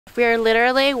We are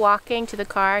literally walking to the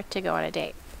car to go on a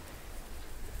date.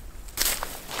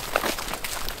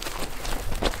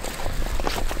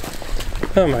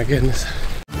 Oh my goodness.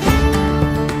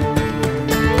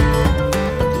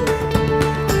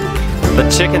 The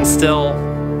chickens still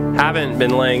haven't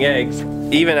been laying eggs,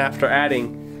 even after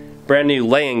adding brand new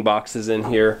laying boxes in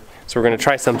here. So we're gonna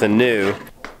try something new.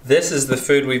 This is the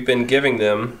food we've been giving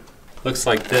them. Looks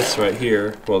like this right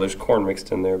here. Well, there's corn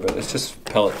mixed in there, but it's just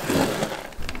pellet food.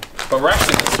 But we're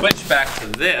actually gonna switch back to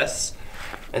this.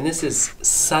 And this is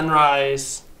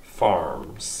Sunrise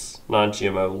Farms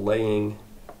non-GMO laying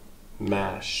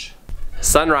mash.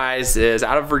 Sunrise is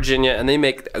out of Virginia and they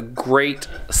make a great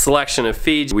selection of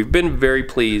feeds. We've been very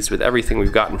pleased with everything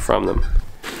we've gotten from them.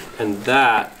 And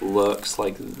that looks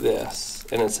like this.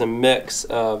 And it's a mix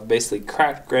of basically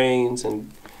cracked grains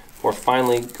and more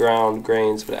finely ground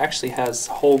grains, but it actually has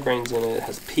whole grains in it, it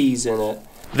has peas in it.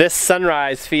 This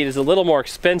Sunrise feed is a little more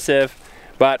expensive,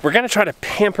 but we're gonna try to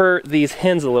pamper these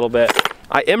hens a little bit.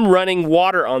 I am running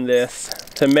water on this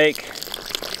to make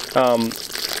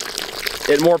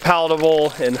it more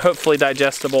palatable and hopefully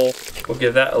digestible. We'll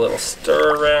give that a little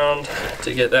stir around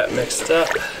to get that mixed up.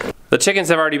 The chickens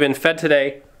have already been fed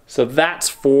today, so that's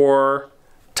for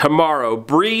tomorrow.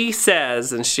 Bree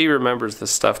says, and she remembers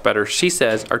this stuff better, she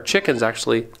says our chickens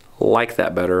actually like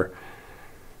that better.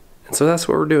 And so that's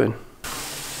what we're doing.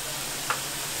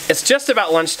 It's just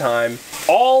about lunchtime.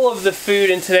 All of the food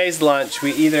in today's lunch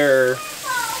we either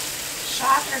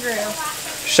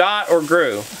shot or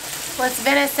grew. Well, it's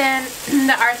venison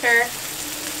that Arthur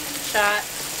shot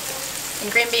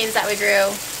and green beans that we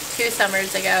grew 2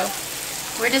 summers ago.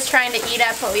 We're just trying to eat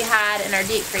up what we had in our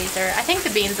deep freezer. I think the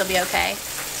beans will be okay.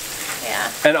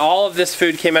 Yeah. And all of this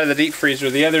food came out of the deep freezer.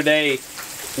 The other day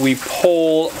we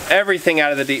pulled everything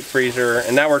out of the deep freezer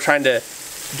and now we're trying to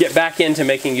get back into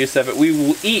making use of it. We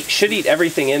will should eat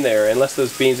everything in there unless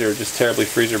those beans are just terribly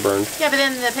freezer burned. Yeah, but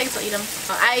then the pigs will eat them.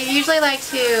 I usually like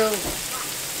to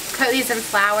coat these in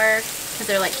flour because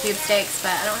they're like cube steaks,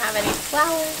 but I don't have any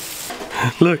flour.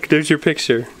 Look, there's your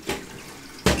picture.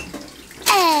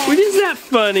 What is that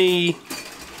funny?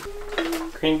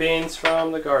 Green beans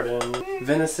from the garden.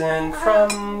 Venison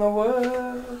from the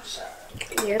woods.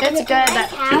 It's good,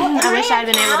 but I wish I'd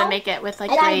been able to make it with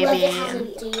like gravy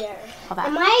and all that.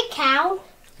 Am I a cow?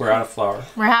 We're out of flour.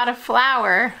 We're out of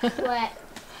flour. What?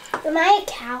 Am I a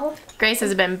cow? Grace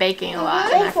has been baking a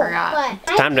lot and I forgot.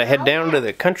 It's time to head down to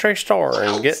the country store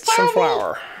and get some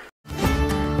flour.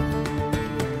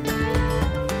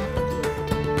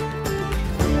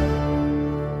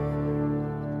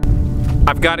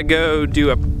 I've got to go do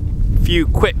a few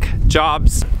quick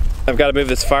jobs. I've got to move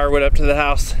this firewood up to the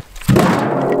house.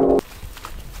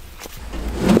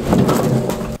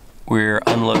 We're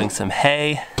unloading some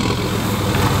hay.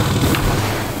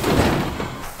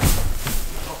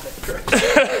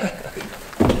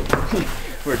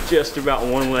 We're just about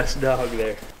one less dog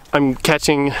there. I'm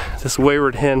catching this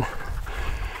wayward hen,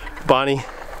 Bonnie,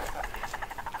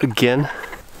 again.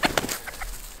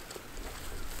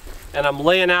 And I'm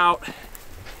laying out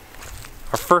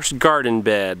our first garden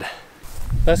bed.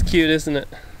 That's cute, isn't it?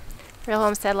 Real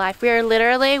homestead life. We are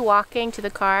literally walking to the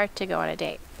car to go on a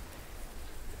date.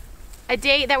 A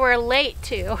date that we're late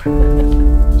to.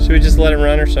 Should we just let him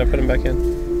run or should I put him back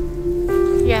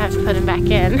in? You have to put him back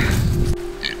in.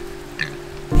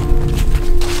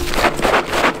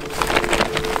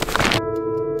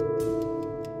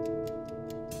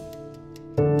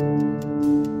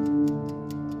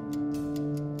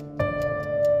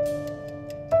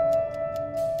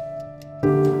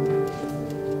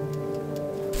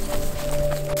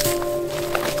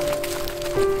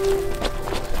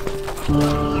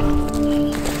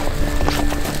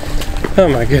 Oh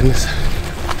my goodness.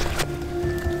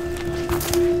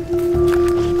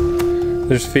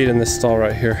 There's feed in this stall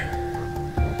right here.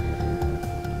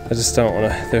 I just don't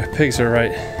want to, the pigs are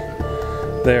right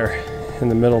there in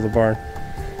the middle of the barn.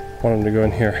 I want them to go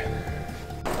in here.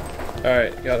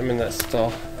 Alright, got them in that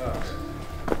stall.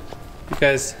 You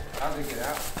guys, How'd they get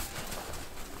out?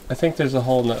 I think there's a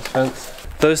hole in that fence.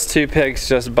 Those two pigs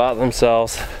just bought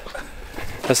themselves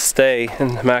a stay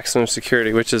in maximum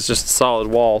security, which is just solid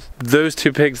walls. Those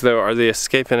two pigs though are the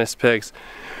escapingest pigs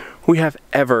we have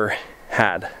ever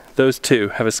had. Those two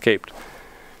have escaped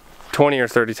 20 or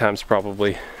 30 times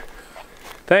probably.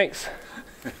 Thanks.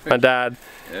 My dad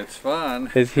It's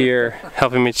fun. is here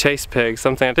helping me chase pigs,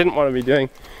 something I didn't want to be doing.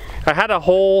 I had a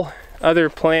whole other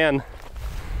plan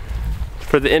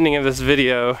for the ending of this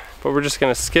video, but we're just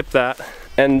gonna skip that.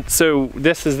 And so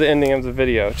this is the ending of the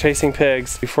video, chasing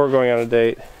pigs before going on a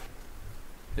date.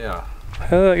 Yeah. How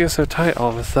did that get so tight all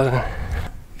of a sudden?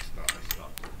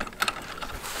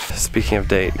 Speaking of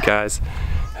date, guys,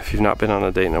 if you've not been on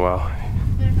a date in a while,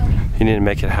 you need to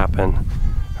make it happen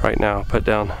right now. Put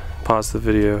down, pause the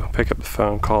video, pick up the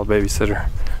phone, call a babysitter.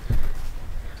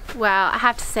 Well, I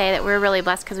have to say that we're really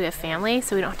blessed because we have family,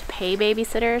 so we don't have to pay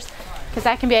babysitters, because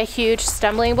that can be a huge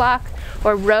stumbling block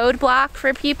or roadblock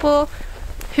for people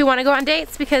who want to go on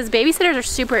dates, because babysitters are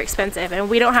super expensive and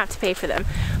we don't have to pay for them.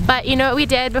 But you know what we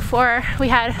did before we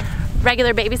had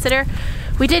regular babysitter?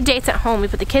 We did dates at home. We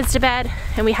put the kids to bed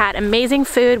and we had amazing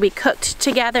food. We cooked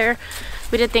together.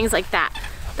 We did things like that.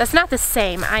 That's not the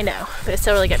same, I know, but it's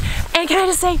still really good. And can I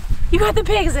just say, you got the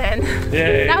pigs in.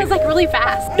 Yay. That was like really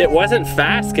fast. It wasn't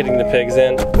fast getting the pigs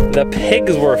in. The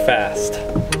pigs were fast.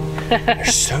 They're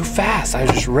so fast. I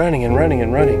was just running and running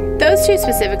and running. Those two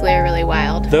specifically are really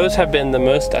wild. Those have been the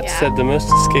most, I said, the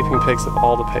most escaping pigs of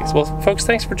all the pigs. Well, folks,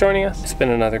 thanks for joining us. It's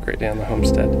been another great day on the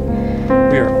homestead.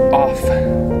 We are off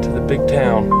to the big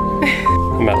town.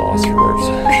 I'm at a loss for words.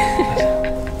 All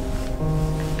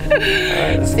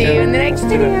right, See you in the next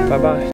video. Bye-bye.